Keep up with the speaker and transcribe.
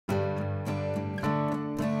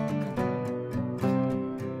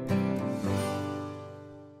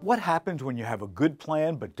What happens when you have a good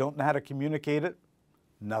plan but don't know how to communicate it?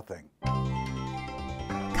 Nothing.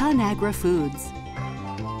 Conagra Foods.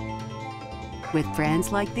 With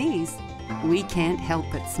brands like these, we can't help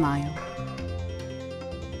but smile.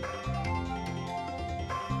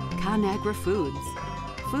 Conagra Foods.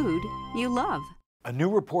 Food you love. A new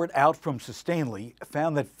report out from Sustainly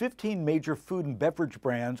found that 15 major food and beverage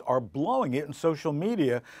brands are blowing it in social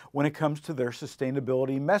media when it comes to their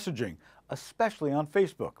sustainability messaging, especially on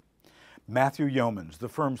Facebook. Matthew Yeomans, the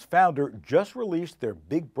firm's founder, just released their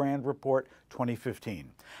Big Brand Report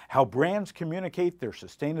 2015, how brands communicate their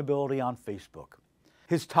sustainability on Facebook.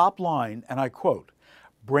 His top line, and I quote,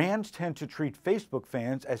 "Brands tend to treat Facebook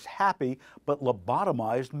fans as happy but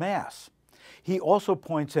lobotomized mass." He also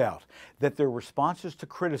points out that their responses to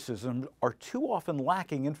criticism are too often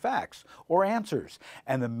lacking in facts or answers,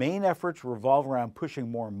 and the main efforts revolve around pushing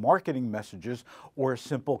more marketing messages or a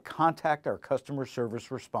simple contact our customer service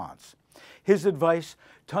response. His advice: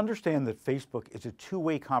 to understand that Facebook is a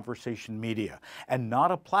two-way conversation media and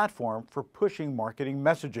not a platform for pushing marketing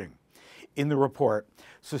messaging. In the report,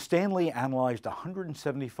 Sustainly analyzed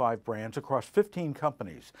 175 brands across 15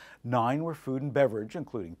 companies. 9 were food and beverage,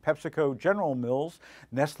 including PepsiCo, General Mills,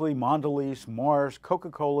 Nestle, Mondelez, Mars,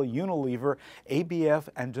 Coca-Cola, Unilever, ABF,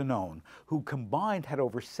 and Danone, who combined had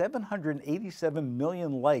over 787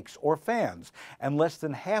 million likes or fans, and less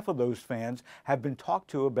than half of those fans have been talked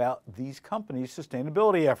to about these companies'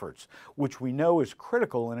 sustainability efforts, which we know is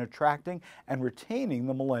critical in attracting and retaining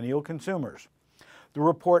the millennial consumers. The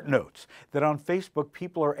report notes that on Facebook,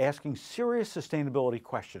 people are asking serious sustainability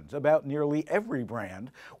questions about nearly every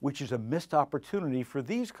brand, which is a missed opportunity for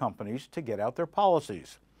these companies to get out their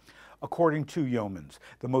policies. According to Yeomans,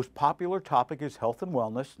 the most popular topic is health and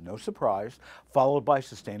wellness, no surprise, followed by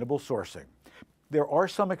sustainable sourcing. There are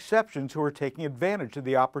some exceptions who are taking advantage of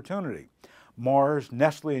the opportunity. Mars,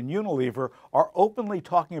 Nestle, and Unilever are openly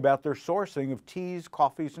talking about their sourcing of teas,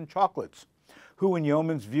 coffees, and chocolates. Who in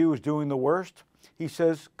Yeomans' view is doing the worst? He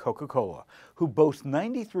says Coca-Cola, who boasts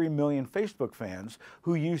 93 million Facebook fans,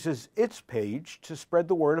 who uses its page to spread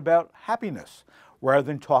the word about happiness, rather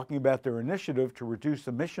than talking about their initiative to reduce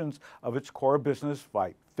emissions of its core business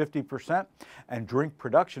by 50% and drink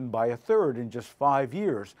production by a third in just 5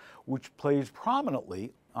 years, which plays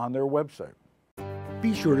prominently on their website.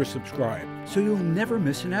 Be sure to subscribe so you'll never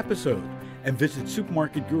miss an episode, and visit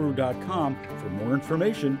supermarketguru.com for more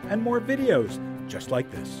information and more videos just like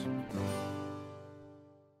this.